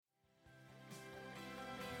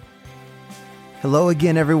Hello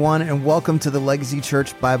again, everyone, and welcome to the Legacy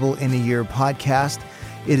Church Bible in a Year podcast.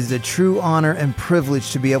 It is a true honor and privilege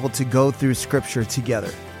to be able to go through Scripture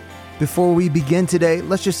together. Before we begin today,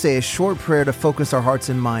 let's just say a short prayer to focus our hearts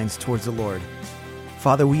and minds towards the Lord.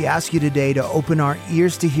 Father, we ask you today to open our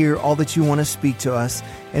ears to hear all that you want to speak to us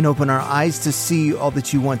and open our eyes to see all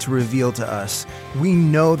that you want to reveal to us. We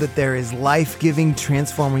know that there is life-giving,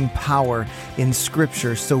 transforming power in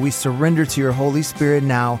Scripture, so we surrender to your Holy Spirit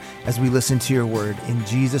now as we listen to your word. In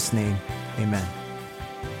Jesus' name, amen.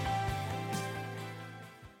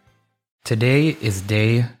 Today is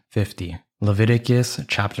day 50, Leviticus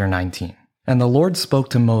chapter 19. And the Lord spoke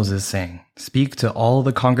to Moses, saying, Speak to all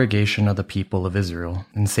the congregation of the people of Israel,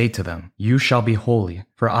 and say to them, You shall be holy,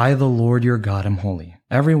 for I, the Lord your God, am holy.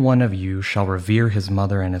 Every one of you shall revere his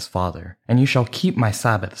mother and his father, and you shall keep my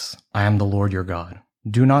Sabbaths. I am the Lord your God.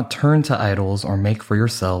 Do not turn to idols or make for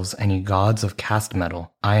yourselves any gods of cast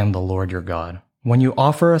metal. I am the Lord your God. When you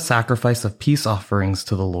offer a sacrifice of peace offerings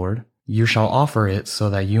to the Lord, you shall offer it so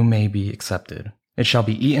that you may be accepted. It shall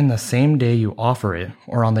be eaten the same day you offer it,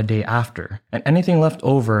 or on the day after, and anything left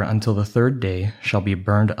over until the third day shall be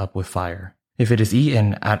burned up with fire. If it is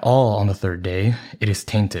eaten at all on the third day, it is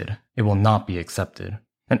tainted. It will not be accepted.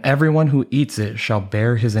 And everyone who eats it shall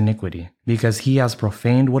bear his iniquity, because he has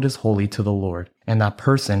profaned what is holy to the Lord, and that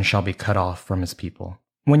person shall be cut off from his people.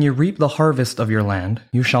 When you reap the harvest of your land,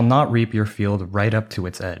 you shall not reap your field right up to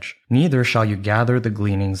its edge, neither shall you gather the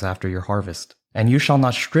gleanings after your harvest. And you shall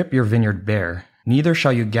not strip your vineyard bare, neither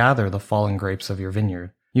shall you gather the fallen grapes of your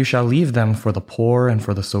vineyard. You shall leave them for the poor and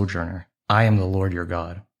for the sojourner. I am the Lord your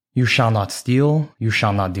God. You shall not steal, you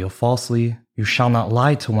shall not deal falsely, you shall not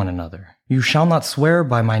lie to one another. You shall not swear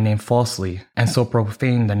by my name falsely, and so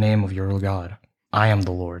profane the name of your God. I am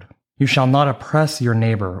the Lord. You shall not oppress your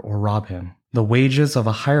neighbor or rob him. The wages of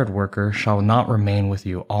a hired worker shall not remain with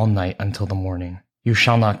you all night until the morning. You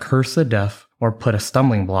shall not curse the deaf or put a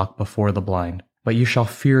stumbling block before the blind, but you shall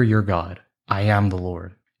fear your God. I am the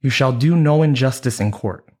Lord. You shall do no injustice in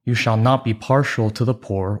court. You shall not be partial to the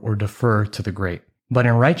poor or defer to the great, but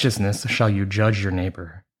in righteousness shall you judge your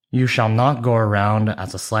neighbor. You shall not go around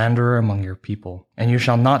as a slanderer among your people, and you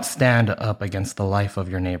shall not stand up against the life of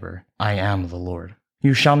your neighbor. I am the Lord.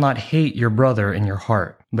 You shall not hate your brother in your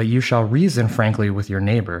heart, but you shall reason frankly with your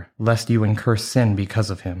neighbor, lest you incur sin because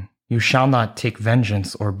of him. You shall not take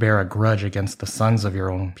vengeance or bear a grudge against the sons of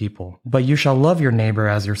your own people, but you shall love your neighbor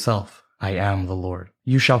as yourself. I am the Lord.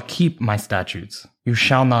 You shall keep my statutes. You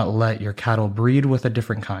shall not let your cattle breed with a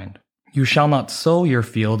different kind. You shall not sow your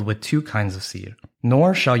field with two kinds of seed,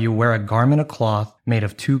 nor shall you wear a garment of cloth made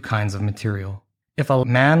of two kinds of material. If a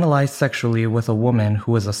man lies sexually with a woman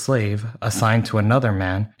who is a slave, assigned to another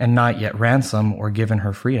man, and not yet ransomed or given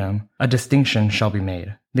her freedom, a distinction shall be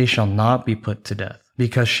made. They shall not be put to death,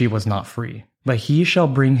 because she was not free. But he shall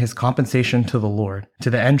bring his compensation to the Lord,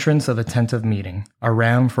 to the entrance of the tent of meeting, a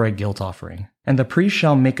ram for a guilt offering. And the priest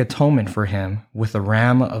shall make atonement for him with the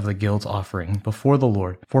ram of the guilt offering before the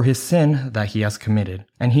Lord for his sin that he has committed,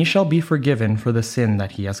 and he shall be forgiven for the sin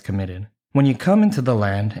that he has committed. When you come into the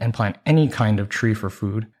land and plant any kind of tree for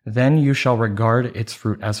food, then you shall regard its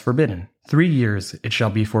fruit as forbidden. 3 years it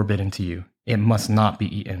shall be forbidden to you. It must not be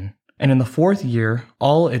eaten. And in the 4th year,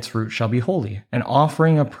 all its fruit shall be holy, an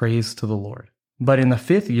offering of praise to the Lord. But in the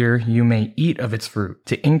 5th year you may eat of its fruit,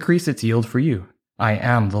 to increase its yield for you. I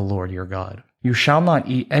am the Lord your God. You shall not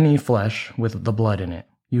eat any flesh with the blood in it.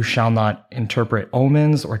 You shall not interpret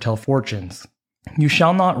omens or tell fortunes. You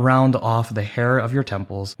shall not round off the hair of your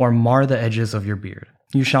temples or mar the edges of your beard.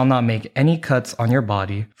 You shall not make any cuts on your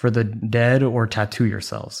body for the dead or tattoo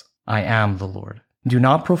yourselves. I am the Lord. Do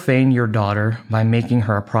not profane your daughter by making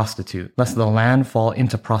her a prostitute, lest the land fall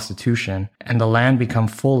into prostitution and the land become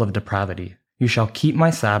full of depravity. You shall keep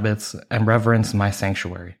my Sabbaths and reverence my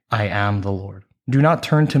sanctuary. I am the Lord. Do not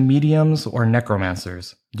turn to mediums or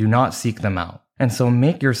necromancers. Do not seek them out, and so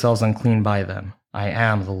make yourselves unclean by them. I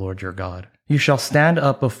am the Lord your God. You shall stand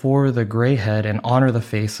up before the gray head and honor the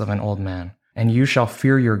face of an old man, and you shall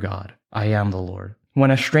fear your God. I am the Lord.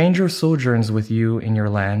 When a stranger sojourns with you in your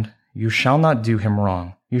land, you shall not do him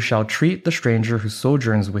wrong. You shall treat the stranger who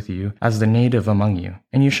sojourns with you as the native among you,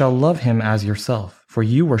 and you shall love him as yourself, for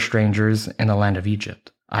you were strangers in the land of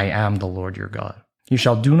Egypt. I am the Lord your God. You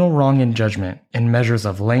shall do no wrong in judgment, in measures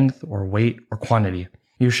of length or weight or quantity.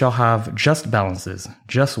 You shall have just balances,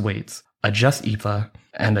 just weights, a just ephah,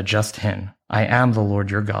 and a just hin. I am the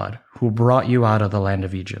Lord your God, who brought you out of the land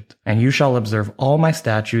of Egypt. And you shall observe all my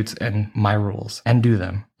statutes and my rules, and do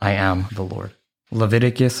them. I am the Lord.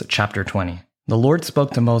 Leviticus chapter 20. The Lord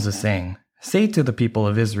spoke to Moses, saying, Say to the people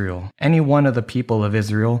of Israel, any one of the people of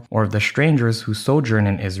Israel, or of the strangers who sojourn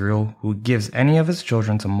in Israel, who gives any of his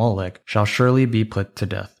children to Molech, shall surely be put to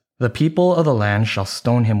death. The people of the land shall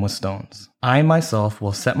stone him with stones. I myself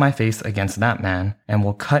will set my face against that man, and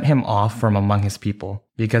will cut him off from among his people,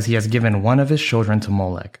 because he has given one of his children to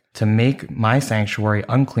Molech, to make my sanctuary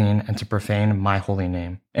unclean and to profane my holy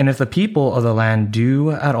name. And if the people of the land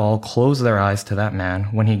do at all close their eyes to that man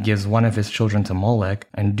when he gives one of his children to Molech,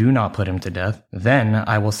 and do not put him to death, then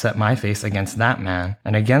I will set my face against that man,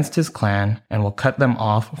 and against his clan, and will cut them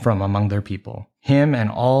off from among their people, him and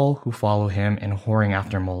all who follow him in whoring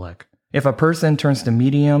after Molech. If a person turns to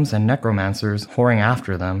mediums and necromancers, whoring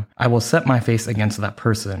after them, I will set my face against that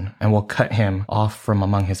person, and will cut him off from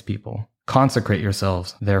among his people. Consecrate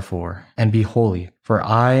yourselves, therefore, and be holy, for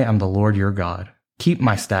I am the Lord your God. Keep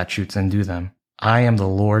my statutes and do them. I am the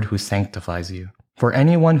Lord who sanctifies you. For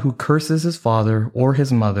anyone who curses his father or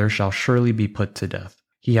his mother shall surely be put to death.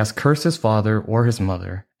 He has cursed his father or his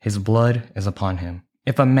mother. His blood is upon him.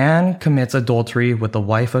 If a man commits adultery with the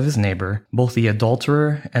wife of his neighbor, both the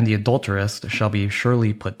adulterer and the adulteress shall be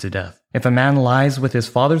surely put to death. If a man lies with his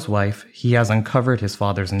father's wife, he has uncovered his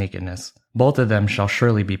father's nakedness. Both of them shall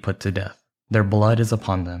surely be put to death. Their blood is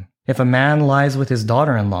upon them. If a man lies with his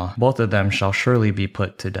daughter-in-law, both of them shall surely be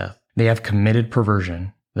put to death. They have committed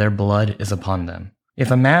perversion. Their blood is upon them. If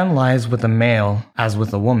a man lies with a male as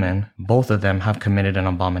with a woman, both of them have committed an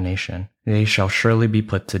abomination. They shall surely be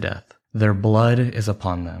put to death. Their blood is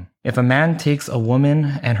upon them. If a man takes a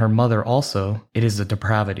woman and her mother also, it is a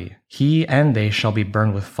depravity. He and they shall be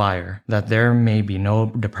burned with fire, that there may be no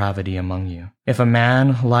depravity among you. If a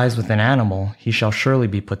man lies with an animal, he shall surely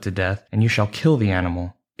be put to death, and you shall kill the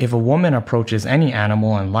animal. If a woman approaches any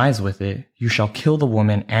animal and lies with it, you shall kill the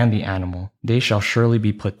woman and the animal. They shall surely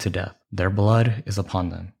be put to death. Their blood is upon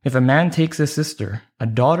them. If a man takes his sister, a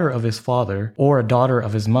daughter of his father, or a daughter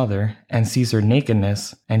of his mother, and sees her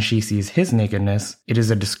nakedness, and she sees his nakedness, it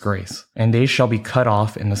is a disgrace, and they shall be cut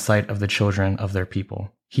off in the sight of the children of their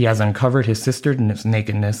people. He has uncovered his sister's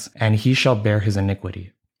nakedness, and he shall bear his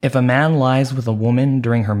iniquity. If a man lies with a woman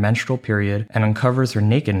during her menstrual period and uncovers her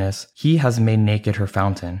nakedness, he has made naked her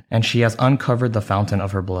fountain, and she has uncovered the fountain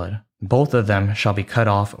of her blood. Both of them shall be cut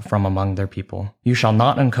off from among their people. You shall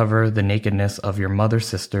not uncover the nakedness of your mother's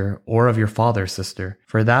sister or of your father's sister,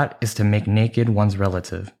 for that is to make naked one's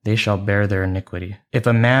relative. They shall bear their iniquity. If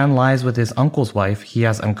a man lies with his uncle's wife, he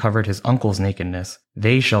has uncovered his uncle's nakedness.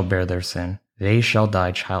 They shall bear their sin. They shall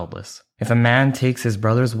die childless. If a man takes his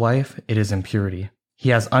brother's wife, it is impurity. He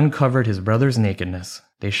has uncovered his brother's nakedness.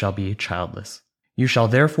 They shall be childless. You shall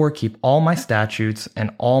therefore keep all my statutes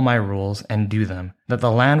and all my rules and do them, that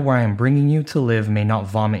the land where I am bringing you to live may not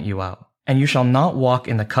vomit you out. And you shall not walk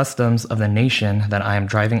in the customs of the nation that I am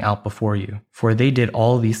driving out before you, for they did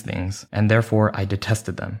all these things, and therefore I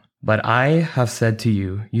detested them. But I have said to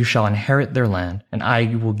you, you shall inherit their land, and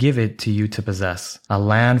I will give it to you to possess, a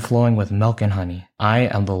land flowing with milk and honey. I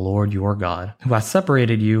am the Lord your God, who has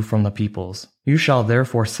separated you from the peoples. You shall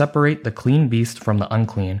therefore separate the clean beast from the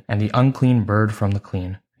unclean, and the unclean bird from the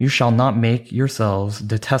clean. You shall not make yourselves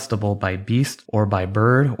detestable by beast, or by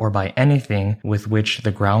bird, or by anything with which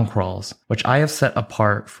the ground crawls, which I have set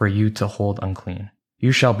apart for you to hold unclean.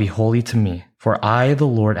 You shall be holy to me, for I, the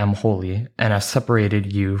Lord, am holy, and have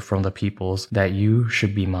separated you from the peoples, that you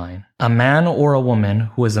should be mine. A man or a woman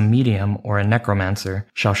who is a medium or a necromancer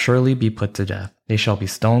shall surely be put to death. They shall be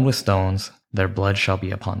stoned with stones, their blood shall be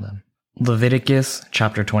upon them. Leviticus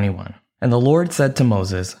chapter 21. And the Lord said to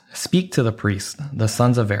Moses, Speak to the priests, the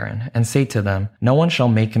sons of Aaron, and say to them, No one shall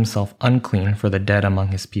make himself unclean for the dead among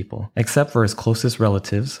his people, except for his closest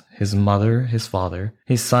relatives, his mother, his father,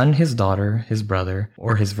 his son, his daughter, his brother,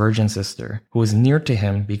 or his virgin sister, who is near to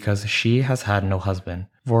him because she has had no husband.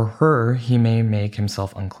 For her he may make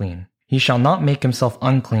himself unclean. He shall not make himself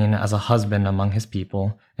unclean as a husband among his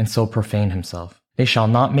people, and so profane himself. They shall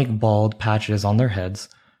not make bald patches on their heads,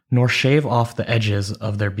 nor shave off the edges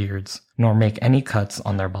of their beards, nor make any cuts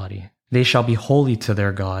on their body. They shall be holy to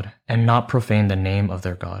their God, and not profane the name of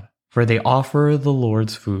their God. For they offer the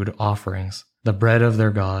Lord's food offerings, the bread of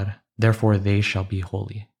their God, therefore they shall be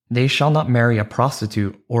holy. They shall not marry a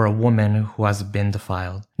prostitute or a woman who has been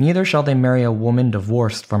defiled. Neither shall they marry a woman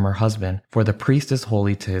divorced from her husband, for the priest is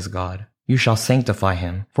holy to his God. You shall sanctify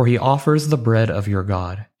him, for he offers the bread of your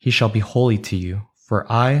God. He shall be holy to you. For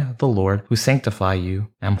I, the Lord, who sanctify you,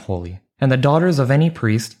 am holy. And the daughters of any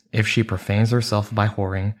priest, if she profanes herself by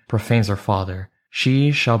whoring, profanes her father,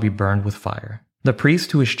 she shall be burned with fire. The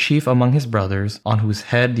priest who is chief among his brothers, on whose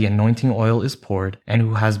head the anointing oil is poured, and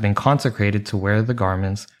who has been consecrated to wear the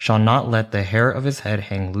garments, shall not let the hair of his head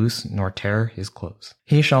hang loose, nor tear his clothes.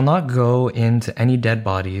 He shall not go into any dead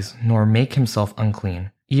bodies, nor make himself unclean,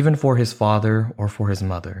 even for his father or for his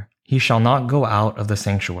mother. He shall not go out of the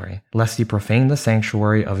sanctuary, lest he profane the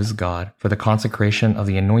sanctuary of his God, for the consecration of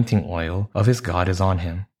the anointing oil of his God is on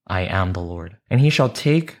him. I am the Lord. And he shall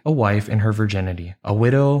take a wife in her virginity, a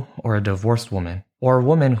widow or a divorced woman, or a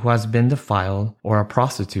woman who has been defiled, or a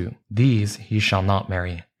prostitute. These he shall not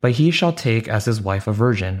marry. But he shall take as his wife a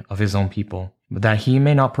virgin of his own people, that he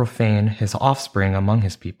may not profane his offspring among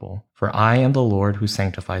his people. For I am the Lord who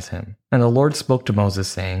sanctifies him. And the Lord spoke to Moses,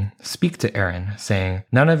 saying, Speak to Aaron, saying,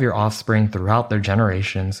 None of your offspring throughout their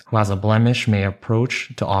generations who has a blemish may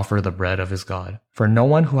approach to offer the bread of his God. For no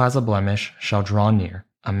one who has a blemish shall draw near,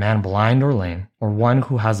 a man blind or lame, or one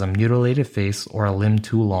who has a mutilated face or a limb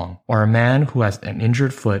too long, or a man who has an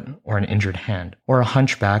injured foot or an injured hand, or a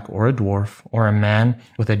hunchback or a dwarf, or a man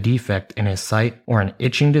with a defect in his sight, or an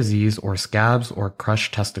itching disease, or scabs, or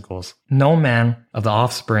crushed testicles. No man of the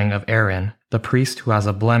offspring of Aaron, the priest who has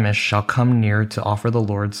a blemish, shall come near to offer the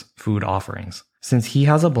Lord's food offerings. Since he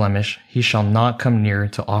has a blemish, he shall not come near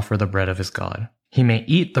to offer the bread of his God. He may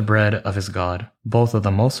eat the bread of his God, both of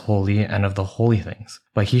the most holy and of the holy things,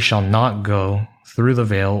 but he shall not go through the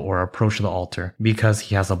veil or approach the altar, because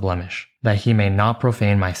he has a blemish, that he may not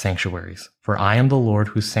profane my sanctuaries. For I am the Lord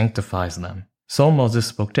who sanctifies them. So Moses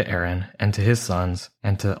spoke to Aaron and to his sons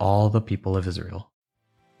and to all the people of Israel.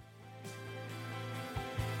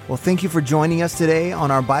 Well, thank you for joining us today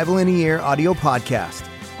on our Bible in a Year audio podcast.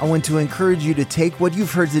 I want to encourage you to take what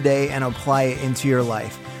you've heard today and apply it into your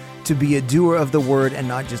life, to be a doer of the word and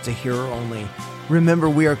not just a hearer only. Remember,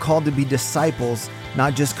 we are called to be disciples,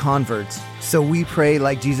 not just converts. So we pray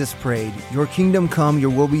like Jesus prayed, Your kingdom come, your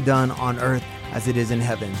will be done on earth as it is in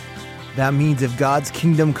heaven. That means if God's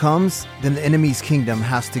kingdom comes, then the enemy's kingdom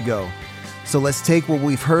has to go. So let's take what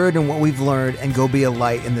we've heard and what we've learned and go be a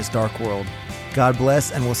light in this dark world. God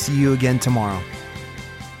bless, and we'll see you again tomorrow.